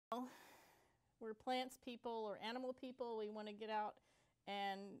We're plants people or animal people. We want to get out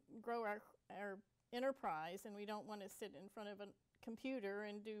and grow our enterprise, and we don't want to sit in front of a computer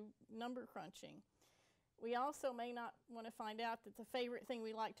and do number crunching. We also may not want to find out that the favorite thing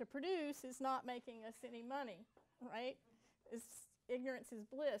we like to produce is not making us any money, right? Ignorance is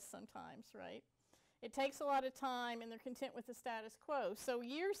bliss sometimes, right? It takes a lot of time, and they're content with the status quo. So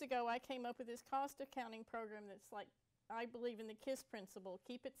years ago, I came up with this cost accounting program that's like, I believe in the KISS principle,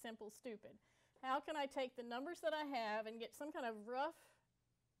 keep it simple, stupid. How can I take the numbers that I have and get some kind of rough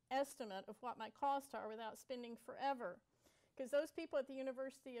estimate of what my costs are without spending forever? Because those people at the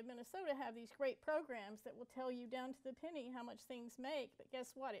University of Minnesota have these great programs that will tell you down to the penny how much things make, but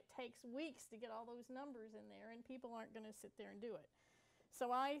guess what? It takes weeks to get all those numbers in there, and people aren't going to sit there and do it.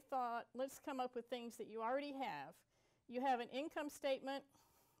 So I thought, let's come up with things that you already have. You have an income statement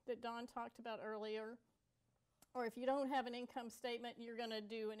that Don talked about earlier, or if you don't have an income statement, you're going to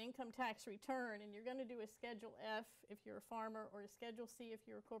do an income tax return, and you're going to do a Schedule F if you're a farmer, or a Schedule C if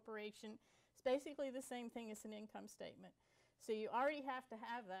you're a corporation. It's basically the same thing as an income statement. So you already have to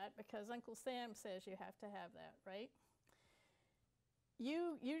have that because Uncle Sam says you have to have that, right?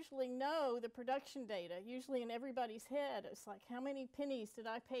 You usually know the production data. Usually in everybody's head, it's like, how many pennies did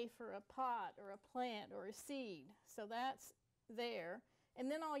I pay for a pot or a plant or a seed? So that's there. And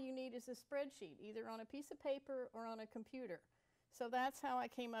then all you need is a spreadsheet, either on a piece of paper or on a computer. So that's how I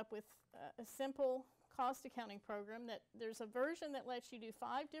came up with a simple cost accounting program. That there's a version that lets you do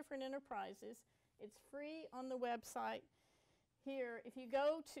 5 different enterprises. It's free on the website. Here, if you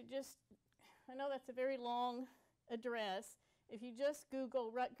go to just, I know that's a very long address. If you just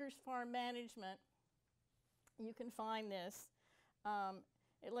Google Rutgers Farm Management, you can find this.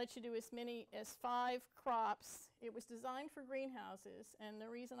 It lets you do as many as 5 crops. It was designed for greenhouses, and the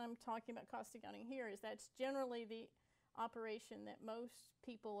reason I'm talking about cost accounting here is that's generally the operation that most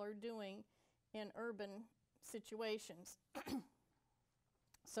people are doing in urban situations.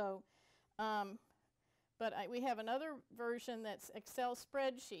 So, but we have another version that's Excel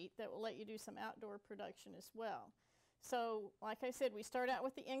spreadsheet that will let you do some outdoor production as well. So, like I said, we start out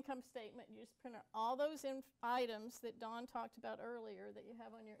with the income statement. You just print out all those items that Dawn talked about earlier that you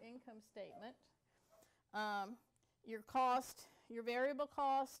have on your income statement. Your cost, your variable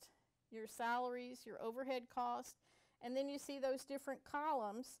cost, your salaries, your overhead cost, and then you see those different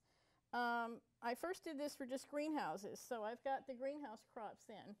columns. I first did this for just greenhouses, so I've got the greenhouse crops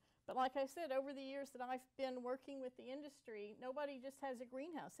in. But like I said, over the years that I've been working with the industry, nobody just has a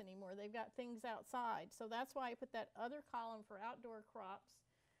greenhouse anymore. They've got things outside. So that's why I put that other column for outdoor crops.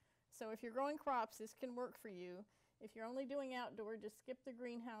 So if you're growing crops, this can work for you. If you're only doing outdoor, just skip the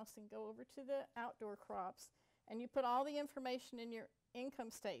greenhouse and go over to the outdoor crops. And you put all the information in your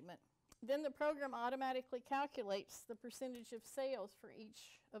income statement. Then the program automatically calculates the percentage of sales for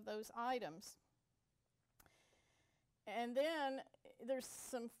each of those items. And then there's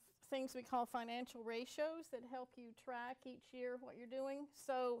some things we call financial ratios that help you track each year what you're doing.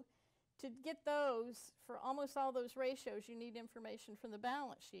 So to get those, for almost all those ratios, you need information from the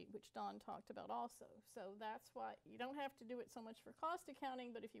balance sheet, which Don talked about also. So that's why you don't have to do it so much for cost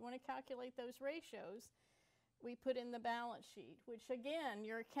accounting, but if you want to calculate those ratios, we put in the balance sheet, which again,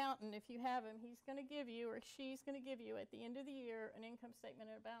 your accountant, if you have him, he's going to give you, or she's going to give you at the end of the year, an income statement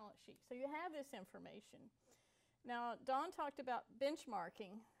and a balance sheet. So you have this information. Now, Don talked about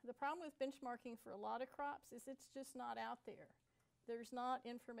benchmarking. The problem with benchmarking for a lot of crops is it's just not out there. There's not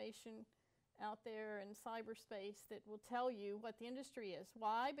information out there in cyberspace that will tell you what the industry is.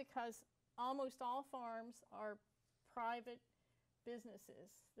 Why? Because almost all farms are private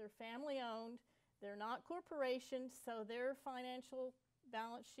businesses. They're family owned. They're not corporations, so their financial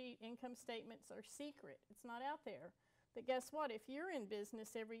balance sheet, income statements are secret. It's not out there. But guess what? If you're in business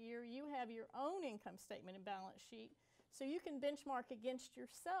every year, you have your own income statement and balance sheet, so you can benchmark against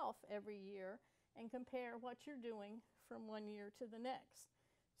yourself every year and compare what you're doing from one year to the next.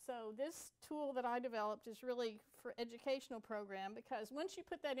 So this tool that I developed is really for educational program, because once you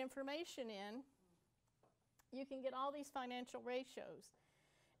put that information in, you can get all these financial ratios.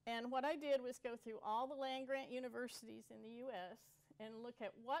 And what I did was go through all the land-grant universities in the U.S. and look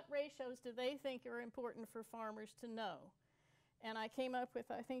at what ratios do they think are important for farmers to know. And I came up with,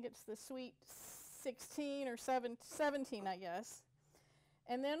 I think it's the Sweet 16 or 17, I guess.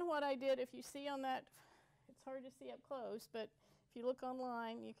 And then what I did, if you see on that, it's hard to see up close, but if you look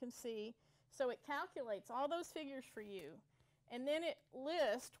online, you can see. So it calculates all those figures for you. And then it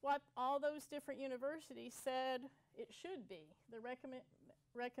lists what all those different universities said it should be, the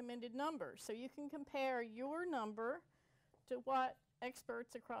recommended numbers. So you can compare your number to what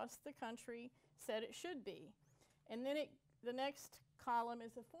experts across the country said it should be. And then the next column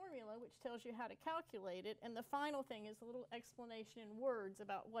is a formula which tells you how to calculate it, and the final thing is a little explanation in words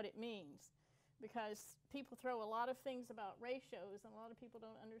about what it means, because people throw a lot of things about ratios and a lot of people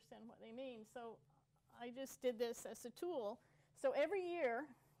don't understand what they mean. So I just did this as a tool. So every year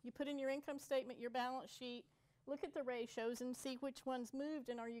you put in your income statement, your balance sheet, look at the ratios and see which one's moved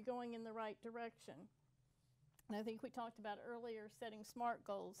and are you going in the right direction. And I think we talked about earlier setting SMART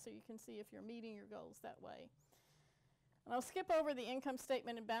goals so you can see if you're meeting your goals that way. And I'll skip over the income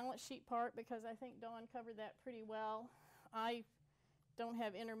statement and balance sheet part because I think Dawn covered that pretty well. I don't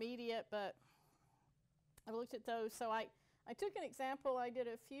have intermediate, but I looked at those. So I took an example I did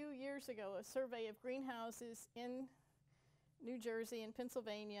a few years ago, a survey of greenhouses in New Jersey and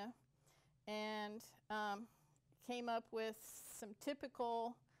Pennsylvania, and came up with some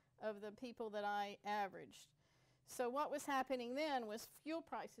typical of the people that I averaged. So what was happening then was fuel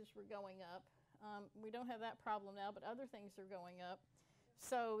prices were going up. We don't have that problem now, but other things are going up.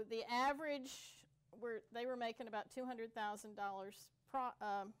 So the average, they were making about $200,000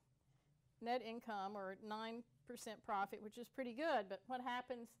 net income, or 9% profit, which is pretty good. But what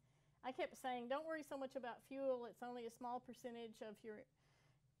happens, I kept saying, don't worry so much about fuel. It's only a small percentage of your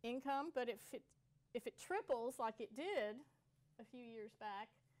income. But if it triples like it did a few years back,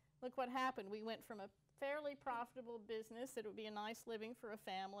 look what happened. We went from a fairly profitable business that would be a nice living for a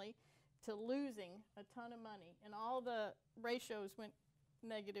family to losing a ton of money. And all the ratios went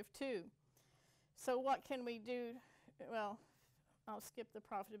negative too. So what can we do? Well, I'll skip the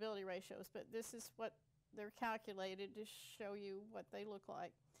profitability ratios, but this is what they're calculated to show you what they look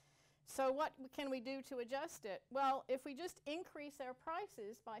like. So what can we do to adjust it? Well, if we just increase our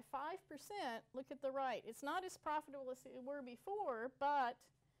prices by 5%, look at the right. It's not as profitable as it were before, but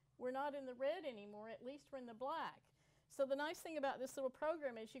we're not in the red anymore. At least we're in the black. So the nice thing about this little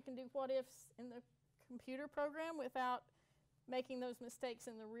program is you can do what-ifs in the computer program without making those mistakes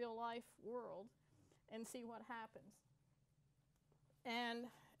in the real-life world and see what happens. And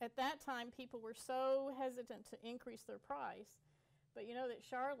at that time, people were so hesitant to increase their price. But you know that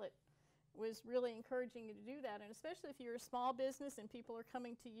Charlotte was really encouraging you to do that. And especially if you're a small business and people are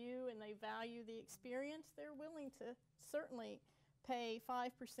coming to you and they value the experience, they're willing to certainly pay 5%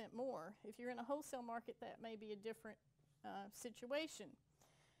 more. If you're in a wholesale market, that may be a different situation.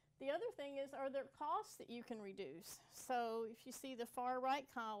 The other thing is, are there costs that you can reduce? So if you see the far right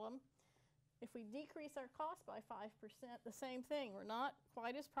column, if we decrease our cost by 5%, the same thing. We're not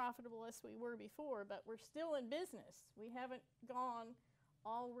quite as profitable as we were before, but we're still in business. We haven't gone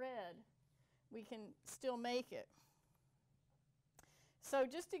all red. We can still make it. So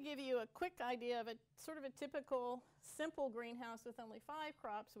just to give you a quick idea of a sort of a typical simple greenhouse with only 5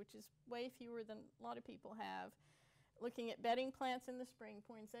 crops, which is way fewer than a lot of people have, looking at bedding plants in the spring,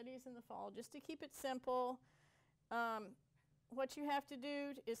 poinsettias in the fall, just to keep it simple. What you have to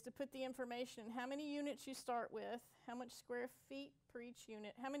do is to put the information, how many units you start with, how much square feet per each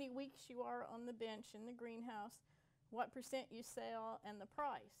unit, how many weeks you are on the bench in the greenhouse, what % you sell, and the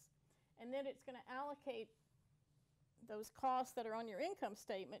price. And then it's going to allocate those costs that are on your income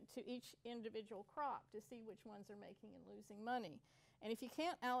statement to each individual crop to see which ones are making and losing money. And if you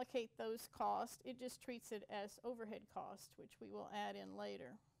can't allocate those costs, it just treats it as overhead costs, which we will add in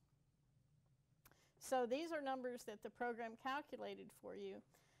later. So these are numbers that the program calculated for you.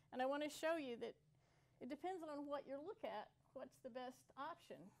 And I want to show you that it depends on what you look at, what's the best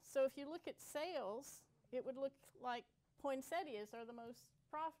option. So if you look at sales, it would look like poinsettias are the most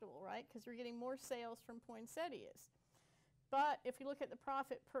profitable, right? Because we're getting more sales from poinsettias. But if you look at the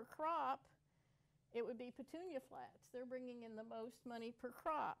profit per crop, it would be petunia flats. They're bringing in the most money per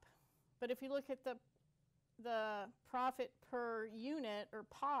crop. But if you look at the profit per unit or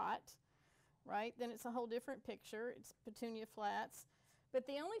pot, right, then it's a whole different picture. It's petunia flats. But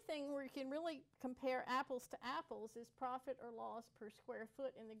the only thing where you can really compare apples to apples is profit or loss per square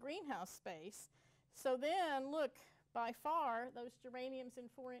foot in the greenhouse space. So then, look, by far, those geraniums in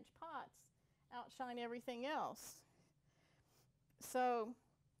 4-inch pots outshine everything else. So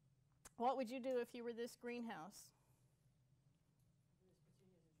what would you do if you were this greenhouse?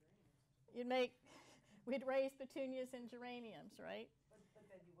 We'd raise petunias and geraniums, right? But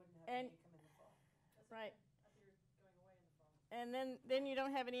then you wouldn't have any income in the fall. Right. Going away in the fall. And then you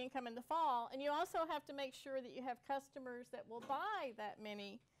don't have any income in the fall. And you also have to make sure that you have customers that will buy that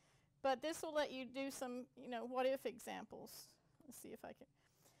many. But this will let you do some, what-if examples. Let's see if I can.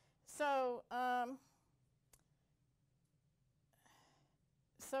 So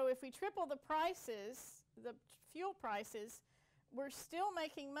if we triple the prices, the fuel prices, we're still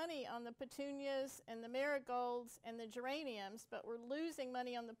making money on the petunias and the marigolds and the geraniums, but we're losing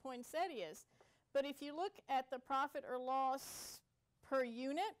money on the poinsettias. But if you look at the profit or loss per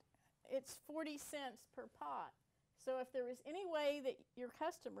unit, it's 40 cents per pot. So if there was any way that your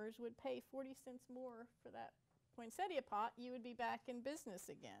customers would pay 40 cents more for that poinsettia pot, you would be back in business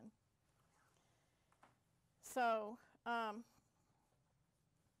again. So,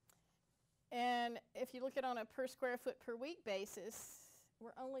 and if you look at it on a per square foot per week basis,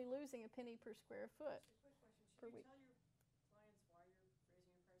 we're only losing a penny per square foot per week. Should you tell your clients why you're raising your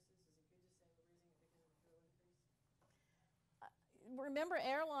prices? Is it good to say we're raising it because of the fuel increase? Remember,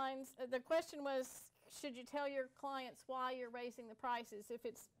 airlines, the question was, should you tell your clients why you're raising the prices if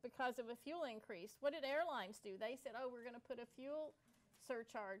it's because of a fuel increase? What did airlines do? They said, oh, we're going to put a fuel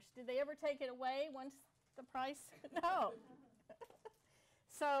surcharge. Did they ever take it away once the price? No.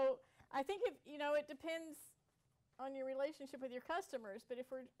 So I think if, it depends on your relationship with your customers, but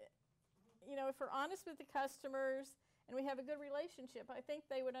if we're honest with the customers and we have a good relationship, I think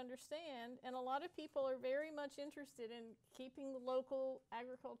they would understand. And a lot of people are very much interested in keeping the local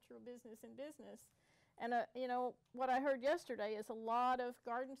agricultural business in business. And, what I heard yesterday is a lot of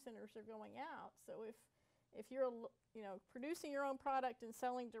garden centers are going out. So if you're, producing your own product and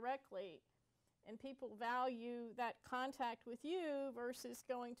selling directly, and people value that contact with you versus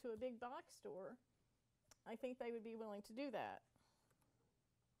going to a big box store, I think they would be willing to do that.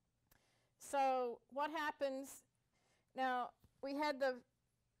 So what happens now? We had the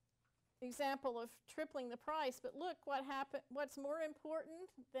example of tripling the price, but look what happened. What's more important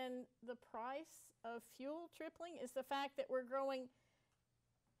than the price of fuel tripling is the fact that we're growing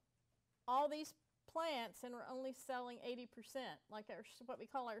all these plants and we're only selling 80%. Like what we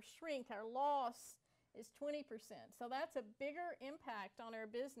call our shrink, our loss is 20%. So that's a bigger impact on our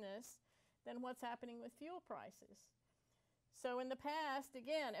business than what's happening with fuel prices. So in the past,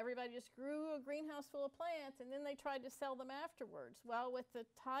 again, everybody just grew a greenhouse full of plants and then they tried to sell them afterwards. Well, with the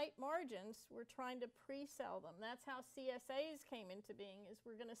tight margins, we're trying to pre-sell them. That's how CSAs came into being, is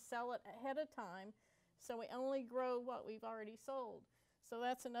we're going to sell it ahead of time so we only grow what we've already sold. So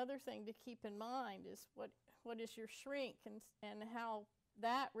that's another thing to keep in mind, is what is your shrink, and how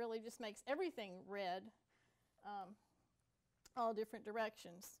that really just makes everything red, all different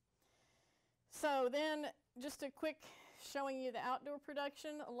directions. So then just a quick showing you the outdoor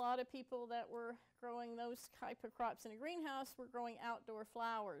production. A lot of people that were growing those type of crops in a greenhouse were growing outdoor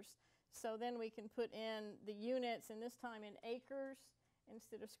flowers. So then we can put in the units, and this time in acres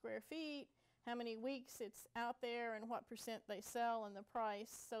instead of square feet, how many weeks it's out there and what percent they sell and the price,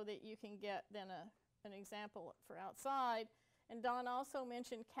 so that you can get then an example for outside. And Don also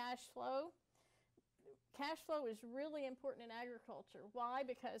mentioned cash flow. Cash flow is really important in agriculture. Why?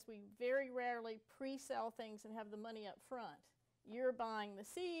 Because we very rarely pre-sell things and have the money up front. You're buying the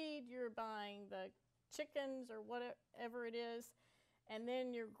seed, you're buying the chickens or whatever it is, and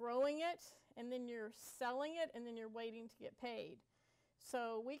then you're growing it, and then you're selling it, and then you're waiting to get paid.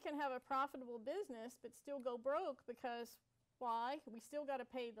 So we can have a profitable business but still go broke because why? We still got to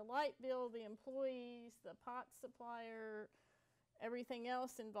pay the light bill, the employees, the pot supplier, everything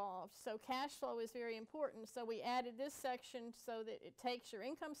else involved. So cash flow is very important. So we added this section so that it takes your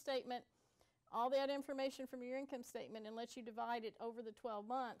income statement, all that information from your income statement, and lets you divide it over the 12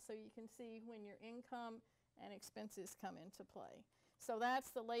 months so you can see when your income and expenses come into play. So that's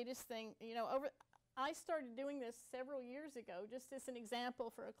the latest thing. I started doing this several years ago, just as an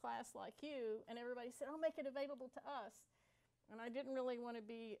example for a class like you, and everybody said, oh, make it available to us. And I didn't really want to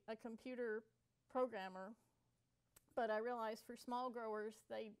be a computer programmer, but I realized for small growers,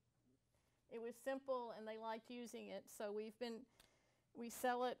 it was simple and they liked using it. So we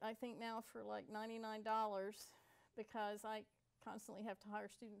sell it, I think now for like $99, because I constantly have to hire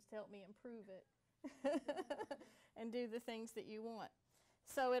students to help me improve it and do the things that you want.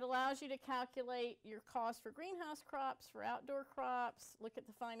 So it allows you to calculate your cost for greenhouse crops, for outdoor crops, look at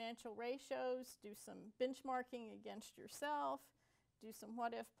the financial ratios, do some benchmarking against yourself, do some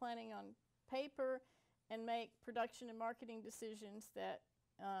what-if planning on paper, and make production and marketing decisions that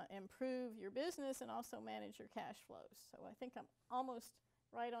improve your business and also manage your cash flows. So I think I'm almost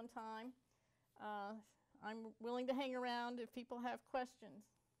right on time. I'm willing to hang around if people have questions.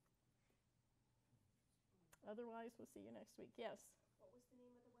 Otherwise, we'll see you next week. Yes?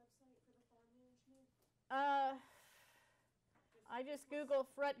 I just Google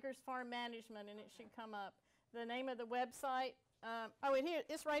Rutgers Farm Management and it should come up. The name of the website,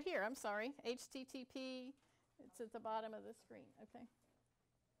 it's right here, I'm sorry, HTTP, it's at the bottom of the screen, okay.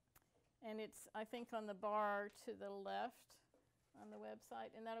 And it's, I think, on the bar to the left on the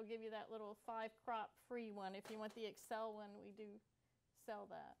website, and that'll give you that little 5-crop free one. If you want the Excel one, we do sell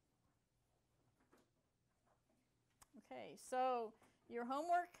that. Okay, so your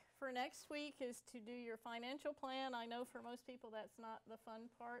homework for next week is to do your financial plan. I know for most people that's not the fun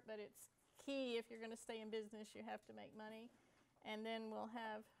part, but it's key. If you're going to stay in business, you have to make money. And then we'll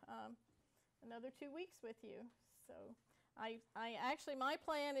have another 2 weeks with you. So I actually, my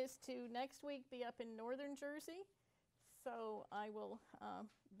plan is to next week be up in northern Jersey. So I will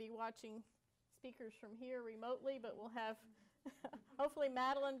be watching speakers from here remotely, but we'll have hopefully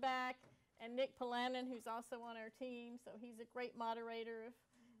Madeline back and Nick Polanin, who's also on our team. So he's a great moderator.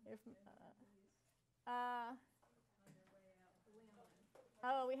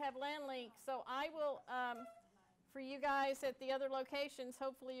 Oh, we have LandLink. So I will, for you guys at the other locations,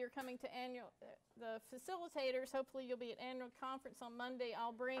 hopefully you're coming to the facilitators, hopefully you'll be at annual conference on Monday.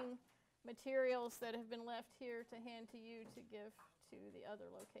 I'll bring materials that have been left here to hand to you to give to the other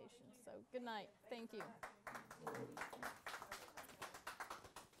locations. So good night. Thank you.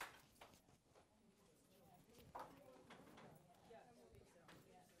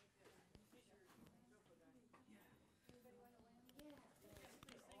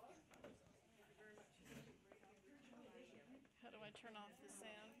 How do I turn off the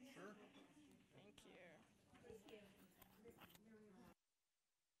sound?